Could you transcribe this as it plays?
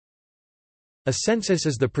A census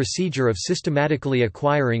is the procedure of systematically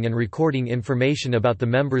acquiring and recording information about the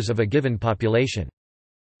members of a given population.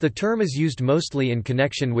 The term is used mostly in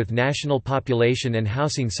connection with national population and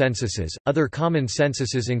housing censuses. Other common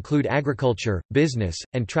censuses include agriculture, business,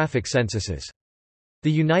 and traffic censuses.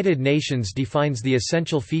 The United Nations defines the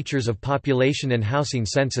essential features of population and housing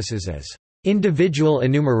censuses as individual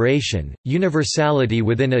enumeration, universality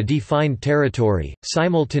within a defined territory,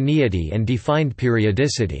 simultaneity and defined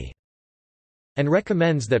periodicity, and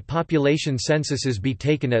recommends that population censuses be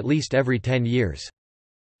taken at least every 10 years.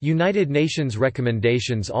 United Nations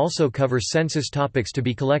recommendations also cover census topics to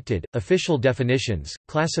be collected, official definitions,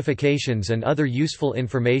 classifications, and other useful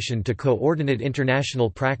information to coordinate international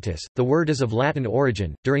practice. The word is of Latin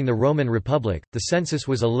origin. During the Roman Republic, the census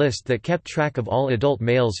was a list that kept track of all adult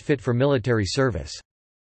males fit for military service.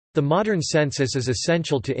 The modern census is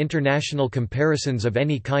essential to international comparisons of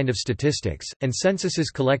any kind of statistics, and censuses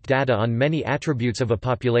collect data on many attributes of a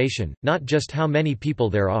population, not just how many people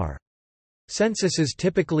there are. Censuses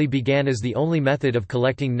typically began as the only method of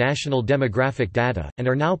collecting national demographic data, and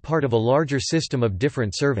are now part of a larger system of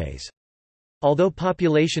different surveys. Although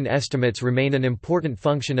population estimates remain an important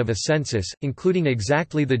function of a census, including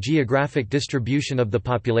exactly the geographic distribution of the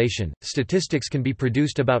population, statistics can be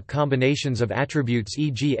produced about combinations of attributes,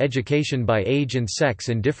 e.g. education by age and sex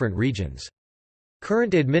in different regions.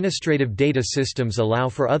 Current administrative data systems allow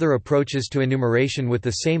for other approaches to enumeration with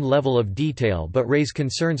the same level of detail but raise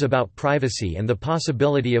concerns about privacy and the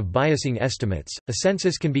possibility of biasing estimates. A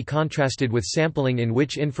census can be contrasted with sampling, in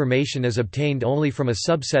which information is obtained only from a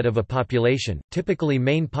subset of a population. Typically,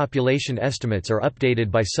 main population estimates are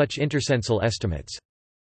updated by such intercensal estimates.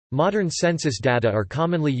 Modern census data are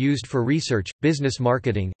commonly used for research, business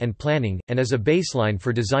marketing, and planning, and as a baseline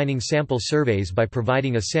for designing sample surveys by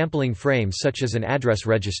providing a sampling frame such as an address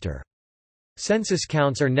register. Census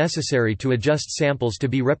counts are necessary to adjust samples to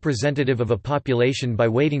be representative of a population by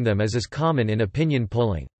weighting them, as is common in opinion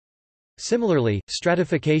polling. Similarly,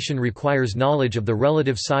 stratification requires knowledge of the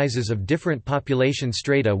relative sizes of different population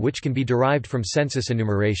strata, which can be derived from census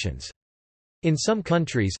enumerations. In some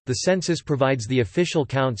countries, the census provides the official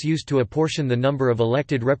counts used to apportion the number of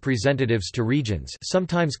elected representatives to regions,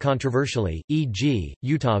 sometimes controversially, e.g.,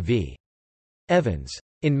 Utah v. Evans.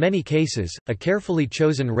 In many cases, a carefully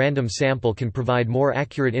chosen random sample can provide more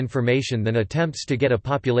accurate information than attempts to get a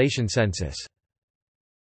population census.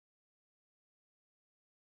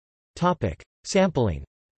 Sampling.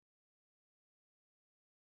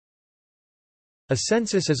 A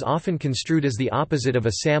census is often construed as the opposite of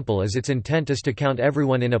a sample, as its intent is to count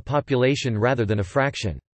everyone in a population rather than a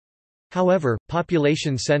fraction. However,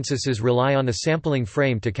 population censuses rely on a sampling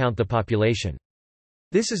frame to count the population.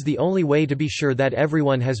 This is the only way to be sure that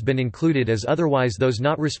everyone has been included, as otherwise those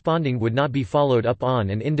not responding would not be followed up on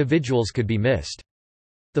and individuals could be missed.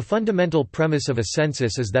 The fundamental premise of a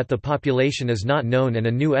census is that the population is not known and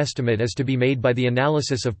a new estimate is to be made by the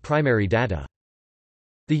analysis of primary data.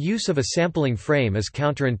 The use of a sampling frame is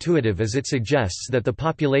counterintuitive, as it suggests that the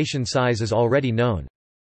population size is already known.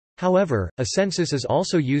 However, a census is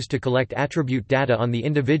also used to collect attribute data on the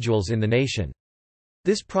individuals in the nation.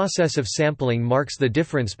 This process of sampling marks the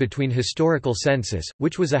difference between historical census,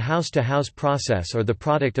 which was a house-to-house process or the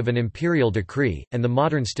product of an imperial decree, and the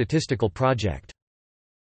modern statistical project.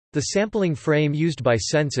 The sampling frame used by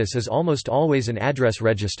census is almost always an address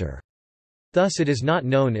register. Thus, it is not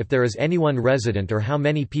known if there is anyone resident or how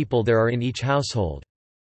many people there are in each household.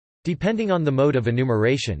 Depending on the mode of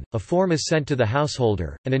enumeration, a form is sent to the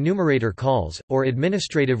householder, an enumerator calls, or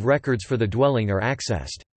administrative records for the dwelling are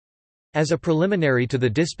accessed. As a preliminary to the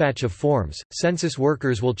dispatch of forms, census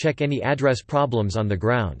workers will check any address problems on the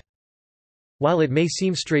ground. While it may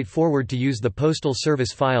seem straightforward to use the Postal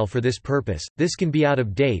Service file for this purpose, this can be out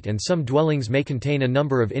of date, and some dwellings may contain a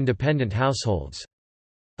number of independent households.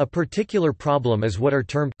 A particular problem is what are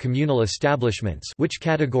termed communal establishments, which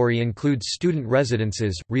category includes student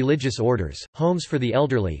residences, religious orders, homes for the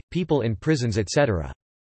elderly, people in prisons, etc.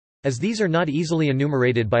 As these are not easily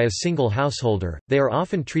enumerated by a single householder, they are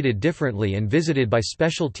often treated differently and visited by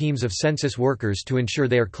special teams of census workers to ensure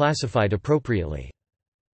they are classified appropriately.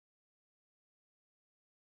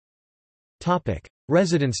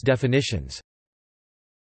 Residence definitions.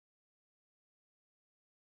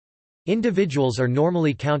 Individuals are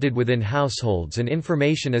normally counted within households, and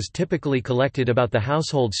information is typically collected about the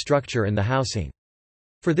household structure and the housing.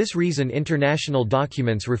 For this reason, international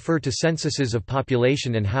documents refer to censuses of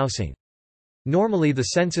population and housing. Normally, the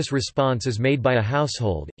census response is made by a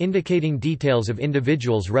household, indicating details of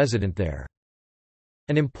individuals resident there.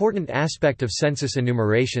 An important aspect of census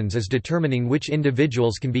enumerations is determining which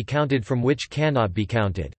individuals can be counted from which cannot be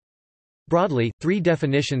counted. Broadly, three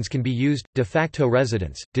definitions can be used: de facto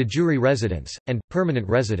residence, de jure residence, and permanent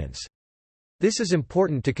residence. This is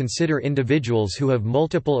important to consider individuals who have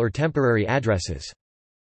multiple or temporary addresses.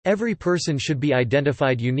 Every person should be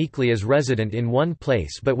identified uniquely as resident in one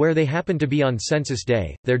place, but where they happen to be on census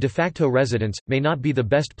day, their de facto residence may not be the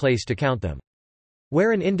best place to count them.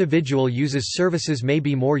 Where an individual uses services may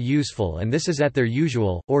be more useful, and this is at their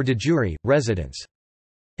usual, or de jure, residence.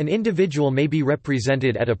 An individual may be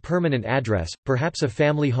represented at a permanent address, perhaps a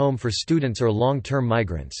family home for students or long-term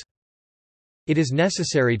migrants. It is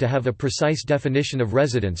necessary to have a precise definition of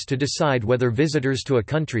residence to decide whether visitors to a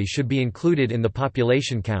country should be included in the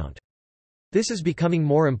population count. This is becoming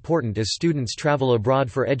more important as students travel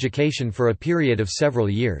abroad for education for a period of several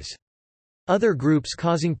years. Other groups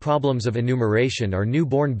causing problems of enumeration are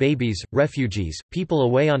newborn babies, refugees, people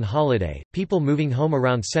away on holiday, people moving home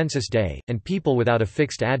around census day, and people without a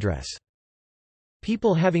fixed address.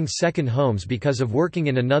 People having second homes because of working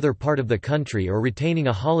in another part of the country or retaining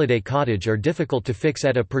a holiday cottage are difficult to fix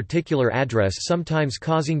at a particular address, sometimes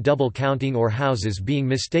causing double counting or houses being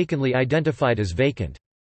mistakenly identified as vacant.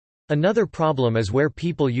 Another problem is where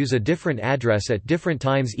people use a different address at different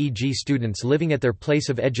times, e.g. students living at their place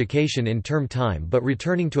of education in term time but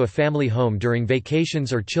returning to a family home during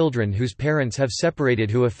vacations, or children whose parents have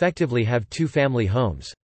separated who effectively have two family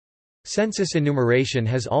homes. Census enumeration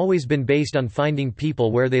has always been based on finding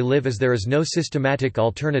people where they live, as there is no systematic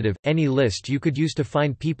alternative. Any list you could use to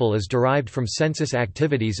find people is derived from census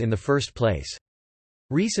activities in the first place.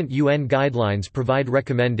 Recent UN guidelines provide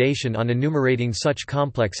recommendation on enumerating such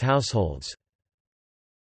complex households.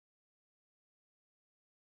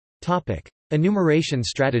 Topic: Enumeration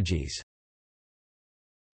strategies.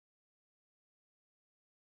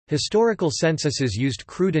 Historical censuses used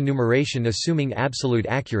crude enumeration assuming absolute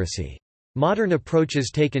accuracy. Modern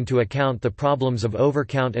approaches take into account the problems of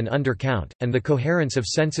overcount and undercount, and the coherence of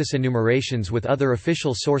census enumerations with other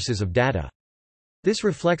official sources of data. This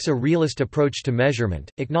reflects a realist approach to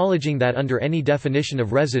measurement, acknowledging that under any definition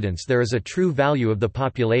of residence there is a true value of the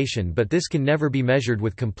population, but this can never be measured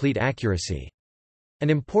with complete accuracy. An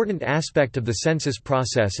important aspect of the census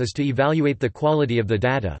process is to evaluate the quality of the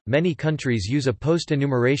data. Many countries use a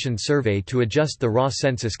post-enumeration survey to adjust the raw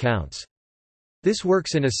census counts. This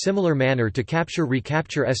works in a similar manner to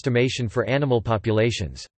capture-recapture estimation for animal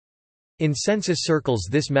populations. In census circles,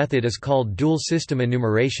 this method is called dual system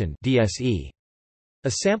enumeration (DSE). A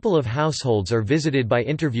sample of households are visited by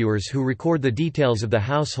interviewers who record the details of the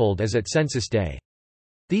household as at census day.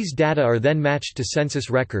 These data are then matched to census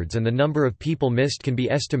records, and the number of people missed can be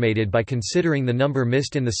estimated by considering the number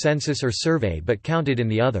missed in the census or survey but counted in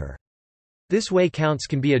the other. This way counts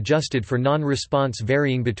can be adjusted for non-response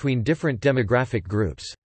varying between different demographic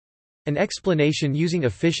groups. An explanation using a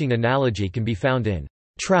fishing analogy can be found in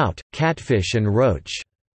Trout, Catfish and Roach,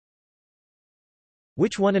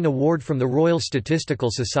 which won an award from the Royal Statistical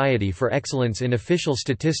Society for Excellence in Official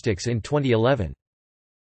Statistics in 2011.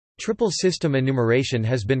 Triple system enumeration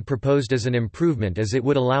has been proposed as an improvement, as it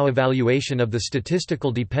would allow evaluation of the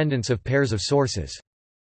statistical dependence of pairs of sources.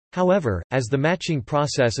 However, as the matching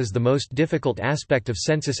process is the most difficult aspect of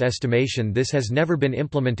census estimation, this has never been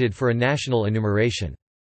implemented for a national enumeration.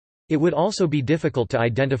 It would also be difficult to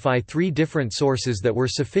identify three different sources that were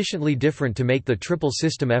sufficiently different to make the triple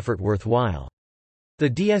system effort worthwhile. The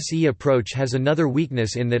DSE approach has another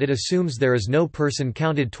weakness in that it assumes there is no person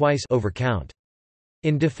counted twice overcount.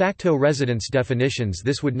 In de facto residence definitions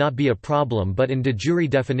this would not be a problem, but in de jure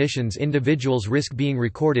definitions individuals risk being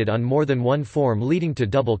recorded on more than one form, leading to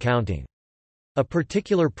double counting. A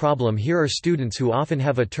particular problem here are students who often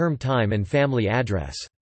have a term time and family address.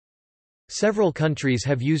 Several countries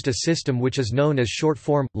have used a system which is known as short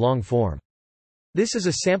form, long form. This is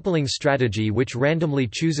a sampling strategy which randomly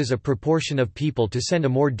chooses a proportion of people to send a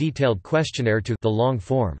more detailed questionnaire to the long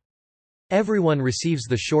form. Everyone receives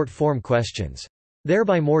the short form questions.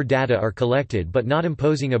 Thereby more data are collected but not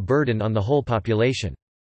imposing a burden on the whole population.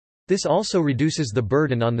 This also reduces the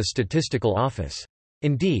burden on the statistical office.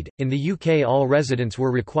 Indeed, in the UK all residents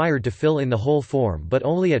were required to fill in the whole form, but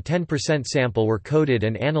only a 10% sample were coded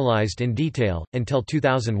and analysed in detail, until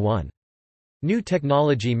 2001. New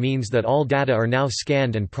technology means that all data are now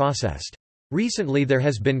scanned and processed. Recently there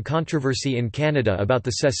has been controversy in Canada about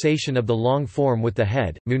the cessation of the long form with the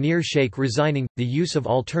head, Munir Sheikh resigning. The use of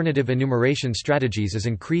alternative enumeration strategies is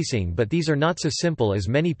increasing, but these are not so simple as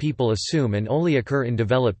many people assume and only occur in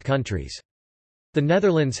developed countries. The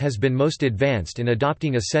Netherlands has been most advanced in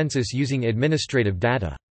adopting a census using administrative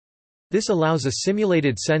data. This allows a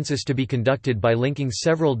simulated census to be conducted by linking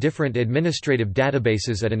several different administrative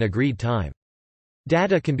databases at an agreed time.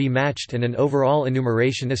 Data can be matched and an overall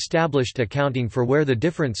enumeration established accounting for where the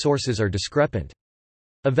different sources are discrepant.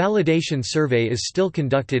 A validation survey is still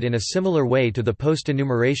conducted in a similar way to the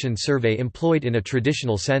post-enumeration survey employed in a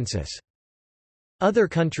traditional census. Other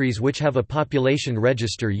countries which have a population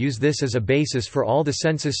register use this as a basis for all the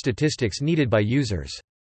census statistics needed by users.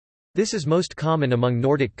 This is most common among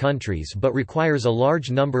Nordic countries but requires a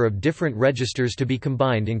large number of different registers to be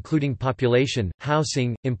combined, including population,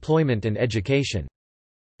 housing, employment and education.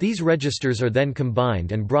 These registers are then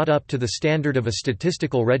combined and brought up to the standard of a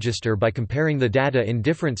statistical register by comparing the data in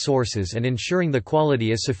different sources and ensuring the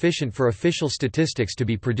quality is sufficient for official statistics to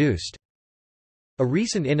be produced. A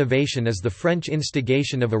recent innovation is the French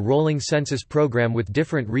instigation of a rolling census program with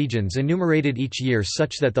different regions enumerated each year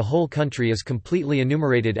such that the whole country is completely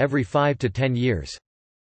enumerated every 5 to 10 years.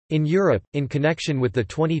 In Europe, in connection with the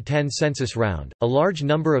 2010 census round, a large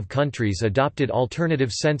number of countries adopted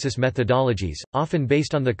alternative census methodologies, often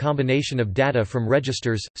based on the combination of data from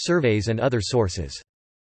registers, surveys and other sources.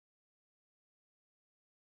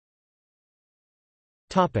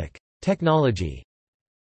 Technology.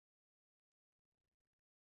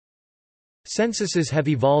 Censuses have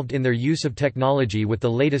evolved in their use of technology with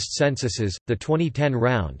the latest censuses, the 2010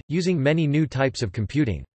 round, using many new types of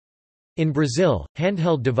computing. In Brazil,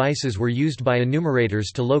 handheld devices were used by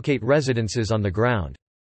enumerators to locate residences on the ground.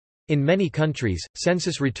 In many countries,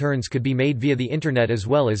 census returns could be made via the Internet as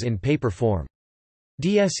well as in paper form.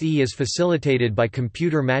 DSE is facilitated by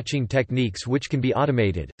computer matching techniques which can be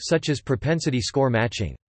automated, such as propensity score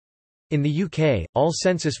matching. In the UK, all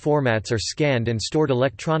census formats are scanned and stored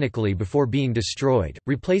electronically before being destroyed,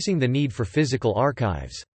 replacing the need for physical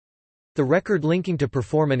archives. The record linking to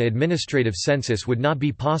perform an administrative census would not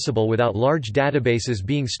be possible without large databases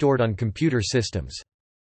being stored on computer systems.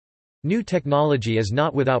 New technology is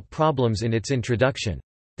not without problems in its introduction.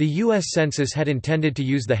 The U.S. Census had intended to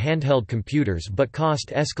use the handheld computers but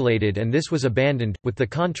cost escalated and this was abandoned, with the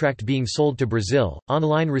contract being sold to Brazil.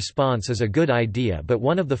 Online response is a good idea, but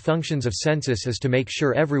one of the functions of census is to make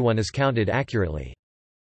sure everyone is counted accurately.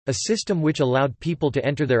 A system which allowed people to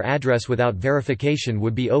enter their address without verification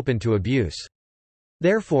would be open to abuse.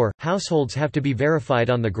 Therefore, households have to be verified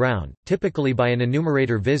on the ground, typically by an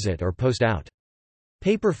enumerator visit or post-out.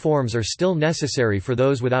 Paper forms are still necessary for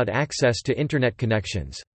those without access to Internet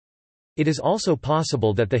connections. It is also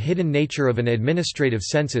possible that the hidden nature of an administrative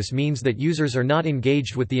census means that users are not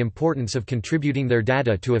engaged with the importance of contributing their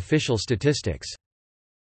data to official statistics.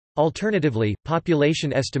 Alternatively,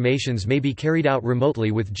 population estimations may be carried out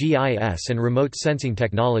remotely with GIS and remote sensing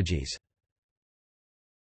technologies.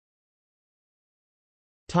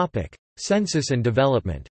 Census and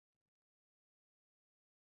development.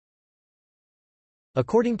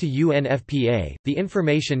 According to UNFPA, the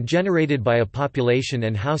information generated by a population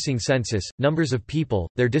and housing census, numbers of people,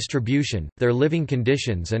 their distribution, their living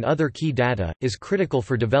conditions and other key data, is critical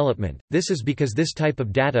for development. This is because this type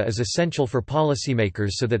of data is essential for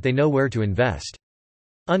policymakers so that they know where to invest.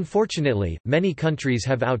 Unfortunately, many countries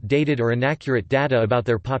have outdated or inaccurate data about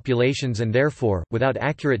their populations and therefore, without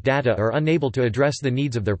accurate data are unable to address the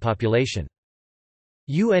needs of their population.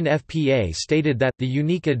 UNFPA stated that, the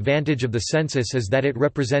unique advantage of the census is that it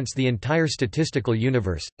represents the entire statistical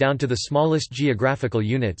universe, down to the smallest geographical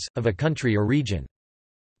units, of a country or region.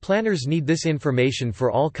 Planners need this information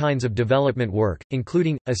for all kinds of development work,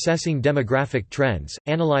 including, assessing demographic trends,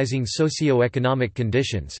 analyzing socio-economic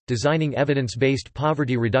conditions, designing evidence-based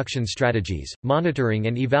poverty reduction strategies, monitoring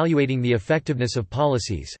and evaluating the effectiveness of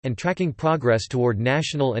policies, and tracking progress toward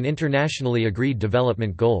national and internationally agreed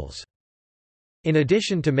development goals. In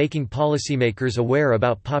addition to making policymakers aware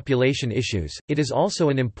about population issues, it is also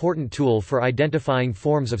an important tool for identifying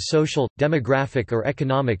forms of social, demographic or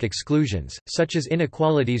economic exclusions, such as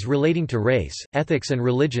inequalities relating to race, ethics and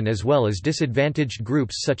religion as well as disadvantaged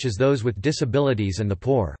groups such as those with disabilities and the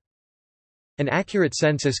poor. An accurate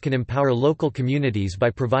census can empower local communities by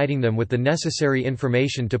providing them with the necessary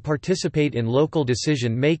information to participate in local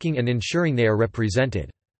decision-making and ensuring they are represented.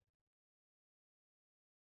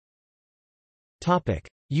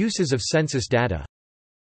 Uses of census data.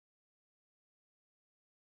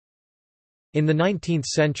 In the 19th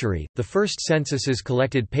century, the first censuses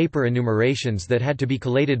collected paper enumerations that had to be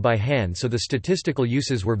collated by hand, so the statistical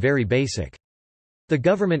uses were very basic. The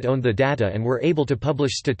government owned the data and were able to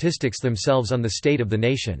publish statistics themselves on the state of the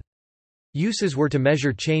nation. Uses were to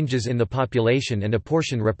measure changes in the population and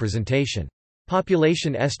apportion representation.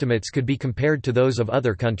 Population estimates could be compared to those of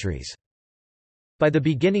other countries. By the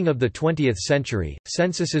beginning of the 20th century,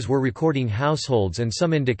 censuses were recording households and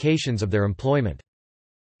some indications of their employment.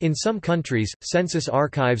 In some countries, census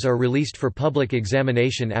archives are released for public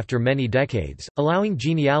examination after many decades, allowing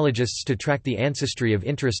genealogists to track the ancestry of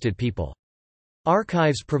interested people.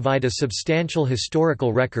 Archives provide a substantial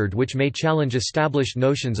historical record which may challenge established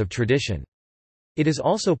notions of tradition. It is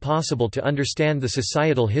also possible to understand the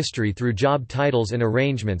societal history through job titles and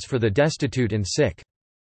arrangements for the destitute and sick.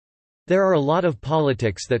 There are a lot of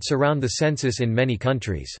politics that surround the census in many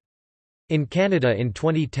countries. In Canada in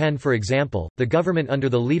 2010, for example, the government under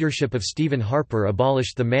the leadership of Stephen Harper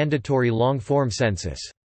abolished the mandatory long-form census.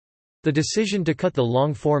 The decision to cut the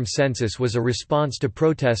long-form census was a response to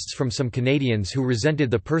protests from some Canadians who resented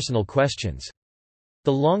the personal questions.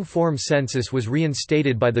 The long-form census was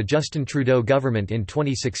reinstated by the Justin Trudeau government in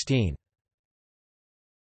 2016.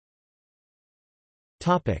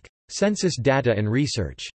 Census data and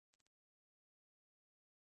research.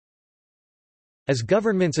 As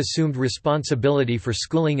governments assumed responsibility for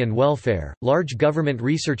schooling and welfare, large government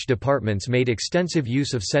research departments made extensive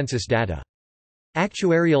use of census data.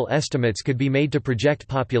 Actuarial estimates could be made to project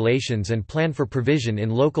populations and plan for provision in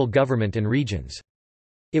local government and regions.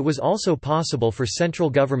 It was also possible for central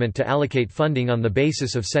government to allocate funding on the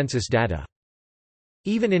basis of census data.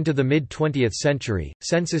 Even into the mid-20th century,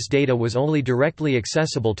 census data was only directly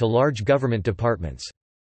accessible to large government departments.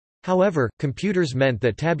 However, computers meant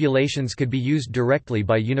that tabulations could be used directly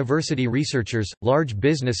by university researchers, large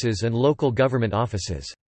businesses and local government offices.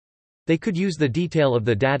 They could use the detail of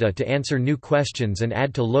the data to answer new questions and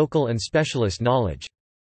add to local and specialist knowledge.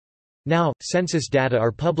 Now, census data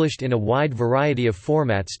are published in a wide variety of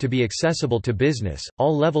formats to be accessible to business,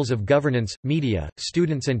 all levels of governance, media,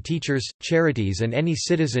 students and teachers, charities and any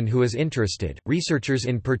citizen who is interested. Researchers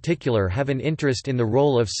in particular have an interest in the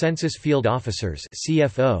role of census field officers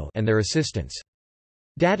 (CFO) and their assistants.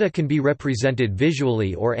 Data can be represented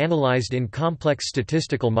visually or analyzed in complex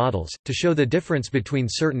statistical models, to show the difference between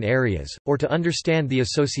certain areas, or to understand the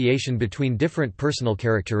association between different personal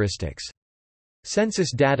characteristics.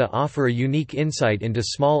 Census data offer a unique insight into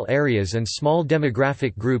small areas and small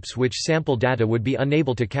demographic groups which sample data would be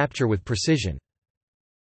unable to capture with precision.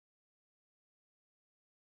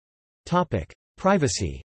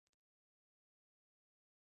 Privacy.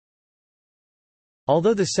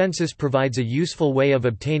 Although the census provides a useful way of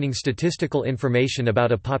obtaining statistical information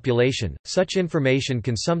about a population, such information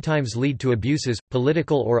can sometimes lead to abuses,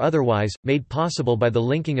 political or otherwise, made possible by the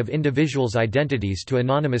linking of individuals' identities to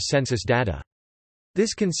anonymous census data.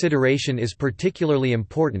 This consideration is particularly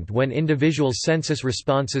important when individual census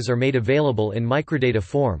responses are made available in microdata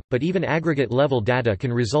form, but even aggregate-level data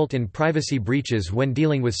can result in privacy breaches when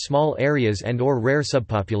dealing with small areas and/or rare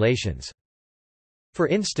subpopulations. For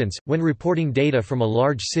instance, when reporting data from a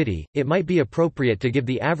large city, it might be appropriate to give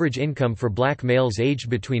the average income for black males aged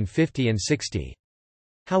between 50 and 60.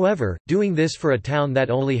 However, doing this for a town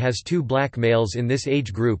that only has 2 black males in this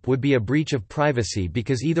age group would be a breach of privacy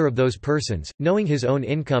because either of those persons, knowing his own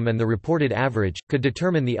income and the reported average, could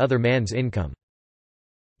determine the other man's income.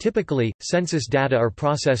 Typically, census data are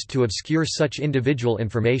processed to obscure such individual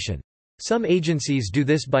information. Some agencies do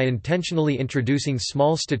this by intentionally introducing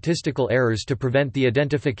small statistical errors to prevent the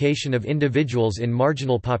identification of individuals in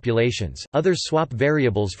marginal populations, others swap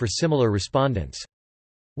variables for similar respondents.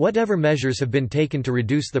 Whatever measures have been taken to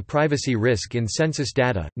reduce the privacy risk in census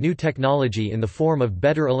data, new technology in the form of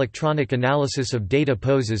better electronic analysis of data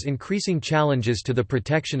poses increasing challenges to the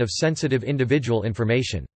protection of sensitive individual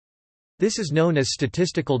information. This is known as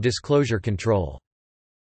statistical disclosure control.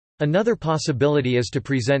 Another possibility is to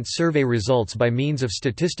present survey results by means of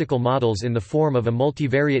statistical models in the form of a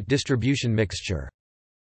multivariate distribution mixture.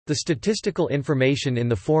 The statistical information in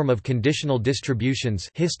the form of conditional distributions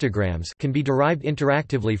histograms can be derived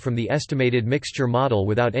interactively from the estimated mixture model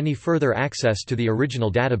without any further access to the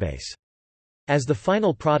original database. As the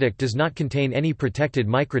final product does not contain any protected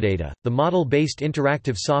microdata, the model-based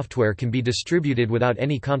interactive software can be distributed without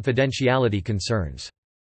any confidentiality concerns.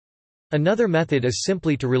 Another method is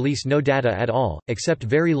simply to release no data at all, except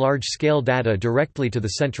very large-scale data directly to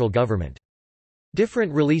the central government.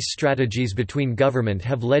 Different release strategies between government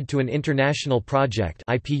have led to an international project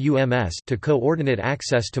 (IPUMS) to coordinate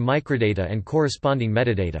access to microdata and corresponding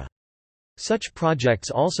metadata. Such projects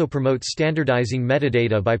also promote standardizing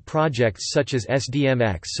metadata by projects such as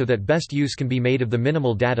SDMX so that best use can be made of the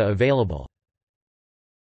minimal data available.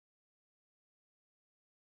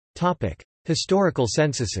 Historical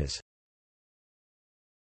censuses.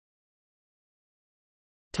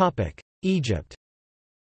 Egypt.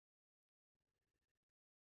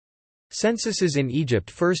 Censuses in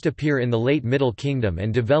Egypt first appear in the late Middle Kingdom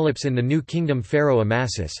and develops in the New Kingdom. Pharaoh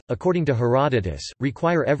Amasis, according to Herodotus,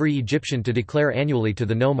 require every Egyptian to declare annually to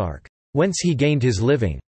the nomarch, whence he gained his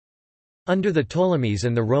living, Under the Ptolemies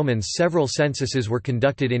and the Romans, several censuses were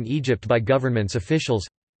conducted in Egypt by government's officials.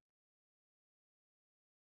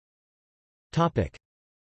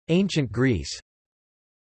 Ancient Greece.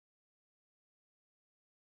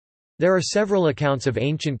 There are several accounts of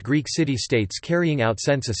ancient Greek city-states carrying out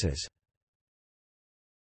censuses.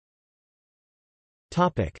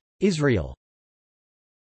 Israel.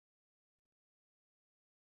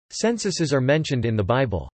 Censuses are mentioned in the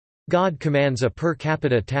Bible. God commands a per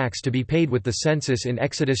capita tax to be paid with the census in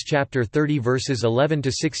Exodus chapter 30 verses 11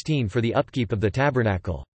 to 16 for the upkeep of the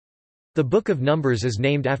tabernacle. The Book of Numbers is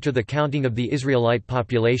named after the counting of the Israelite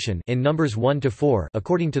population in Numbers 1 to 4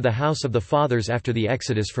 according to the house of the fathers after the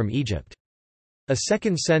Exodus from Egypt. A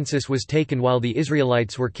second census was taken while the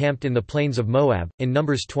Israelites were camped in the plains of Moab in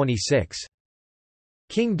Numbers 26.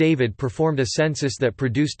 King David performed a census that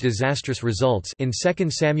produced disastrous results in 2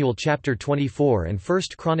 Samuel chapter 24 and 1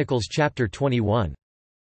 Chronicles chapter 21.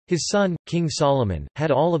 His son, King Solomon,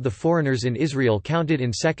 had all of the foreigners in Israel counted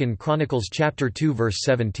in 2 Chronicles chapter 2 verse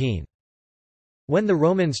 17. When the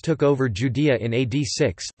Romans took over Judea in AD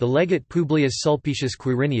 6, the legate Publius Sulpicius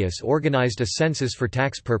Quirinius organized a census for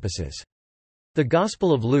tax purposes. The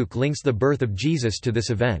Gospel of Luke links the birth of Jesus to this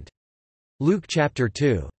event. Luke chapter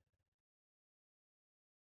 2.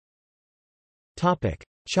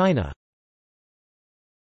 China.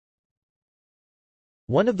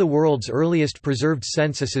 One of the world's earliest preserved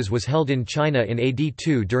censuses was held in China in AD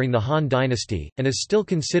 2 during the Han Dynasty, and is still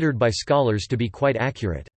considered by scholars to be quite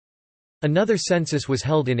accurate. Another census was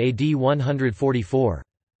held in AD 144.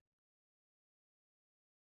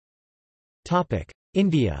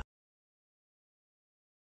 India.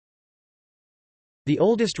 The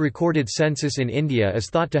oldest recorded census in India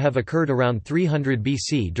is thought to have occurred around 300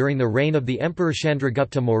 BC during the reign of the Emperor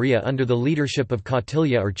Chandragupta Maurya under the leadership of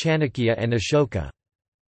Kautilya or Chanakya and Ashoka.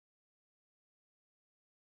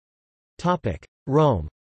 Rome.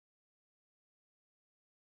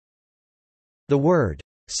 The word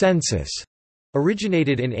census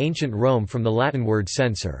originated in ancient Rome from the Latin word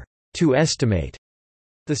censor, to estimate.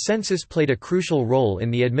 The census played a crucial role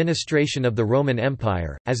in the administration of the Roman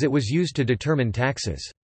Empire, as it was used to determine taxes.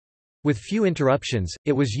 With few interruptions,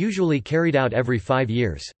 it was usually carried out every 5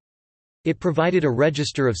 years. It provided a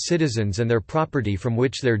register of citizens and their property from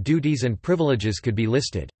which their duties and privileges could be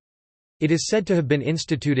listed. It is said to have been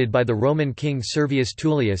instituted by the Roman king Servius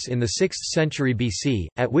Tullius in the 6th century BC,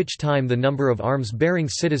 at which time the number of arms-bearing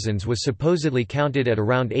citizens was supposedly counted at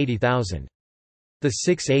around 80,000. The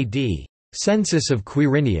 6 AD Census of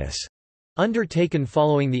Quirinius, undertaken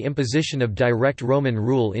following the imposition of direct Roman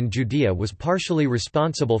rule in Judea, was partially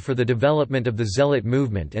responsible for the development of the Zealot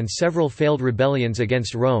movement and several failed rebellions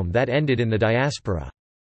against Rome that ended in the diaspora.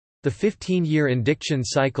 The 15-year indiction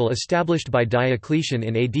cycle established by Diocletian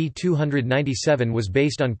in AD 297 was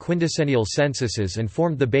based on quindecennial censuses and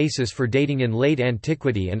formed the basis for dating in late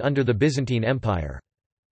antiquity and under the Byzantine Empire.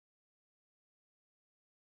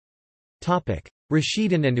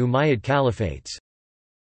 Rashidun and Umayyad Caliphates.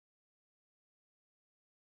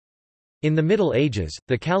 In the Middle Ages,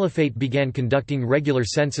 the Caliphate began conducting regular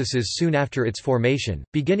censuses soon after its formation,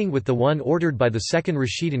 beginning with the one ordered by the second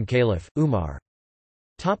Rashidun Caliph, Umar.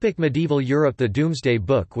 Medieval Europe. The Domesday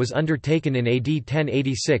Book was undertaken in AD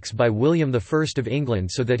 1086 by William I of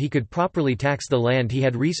England so that he could properly tax the land he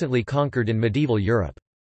had recently conquered in medieval Europe.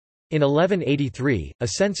 In 1183, a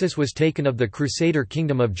census was taken of the Crusader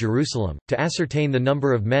Kingdom of Jerusalem, to ascertain the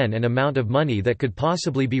number of men and amount of money that could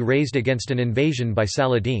possibly be raised against an invasion by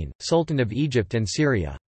Saladin, Sultan of Egypt and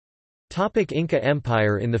Syria. Inca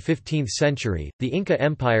Empire. In the 15th century, the Inca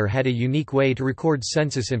Empire had a unique way to record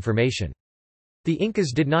census information. The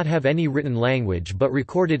Incas did not have any written language but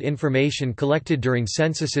recorded information collected during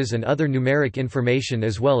censuses and other numeric information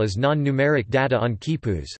as well as non-numeric data on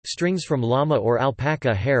quipus, strings from llama or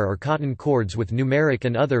alpaca hair or cotton cords with numeric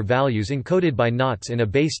and other values encoded by knots in a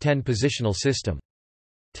base 10 positional system.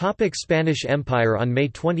 Spanish Empire. On May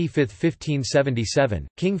 25, 1577,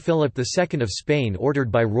 King Philip II of Spain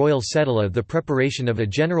ordered by royal cedula the preparation of a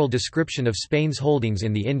general description of Spain's holdings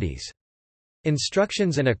in the Indies.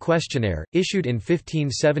 Instructions and a questionnaire, issued in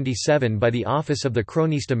 1577 by the office of the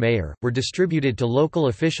Cronista Mayor, were distributed to local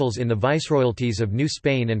officials in the viceroyalties of New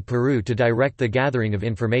Spain and Peru to direct the gathering of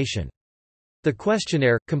information. The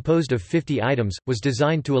questionnaire, composed of 50 items, was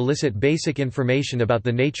designed to elicit basic information about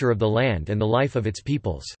the nature of the land and the life of its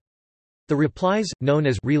peoples. The replies, known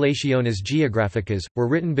as Relaciones Geográficas, were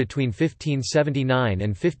written between 1579 and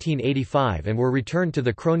 1585 and were returned to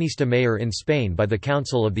the Cronista Mayor in Spain by the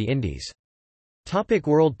Council of the Indies.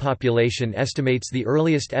 World population estimates. The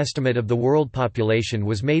earliest estimate of the world population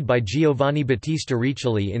was made by Giovanni Battista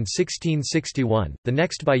Riccioli in 1661, the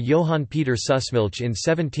next by Johann Peter Sussmilch in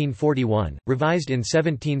 1741, revised in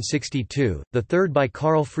 1762, the third by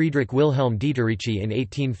Carl Friedrich Wilhelm Dieterici in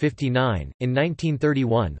 1859. In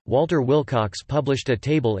 1931, Walter Wilcox published a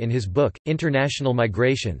table in his book, International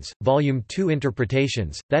Migrations, Volume 2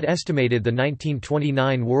 Interpretations, that estimated the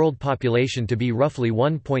 1929 world population to be roughly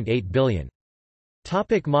 1.8 billion.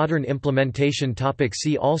 Modern implementation.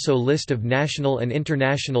 See also List of national and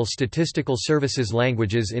international statistical services.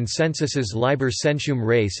 Languages in censuses. Liber Censum.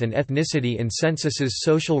 Race and ethnicity in censuses.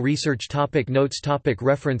 Social research. Notes.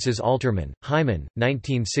 References. Alterman, Hyman,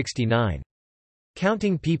 1969.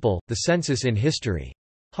 Counting People, The Census in History.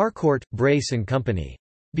 Harcourt, Brace and Company.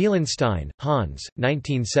 Bielenstein, Hans,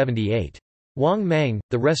 1978. Wang Mang,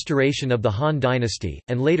 The Restoration of the Han Dynasty,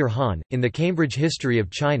 and Later Han, in the Cambridge History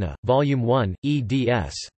of China, Volume 1,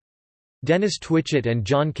 eds. Dennis Twitchett and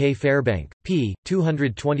John K. Fairbank, p.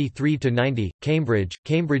 223–90, Cambridge,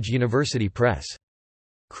 Cambridge University Press.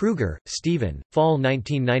 Kruger, Stephen, Fall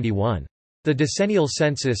 1991. The Decennial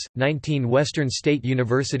Census, 19 Western State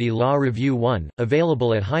University Law Review 1,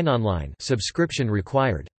 available at HeinOnline, subscription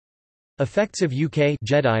required. Effects of UK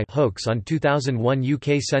Jedi hoax on 2001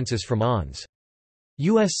 UK Census from ONS.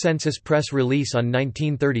 U.S. Census Press Release on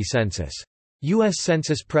 1930 Census. U.S.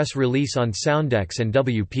 Census Press Release on Soundex and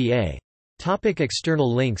WPA.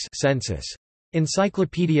 External links. Census.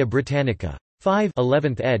 Encyclopædia Britannica. 5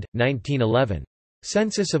 11th ed., 1911.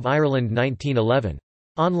 Census of Ireland 1911.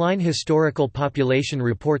 Online Historical Population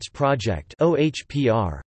Reports Project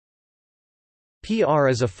OHPR. PR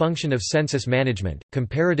is a function of census management,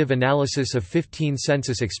 comparative analysis of 15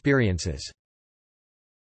 census experiences.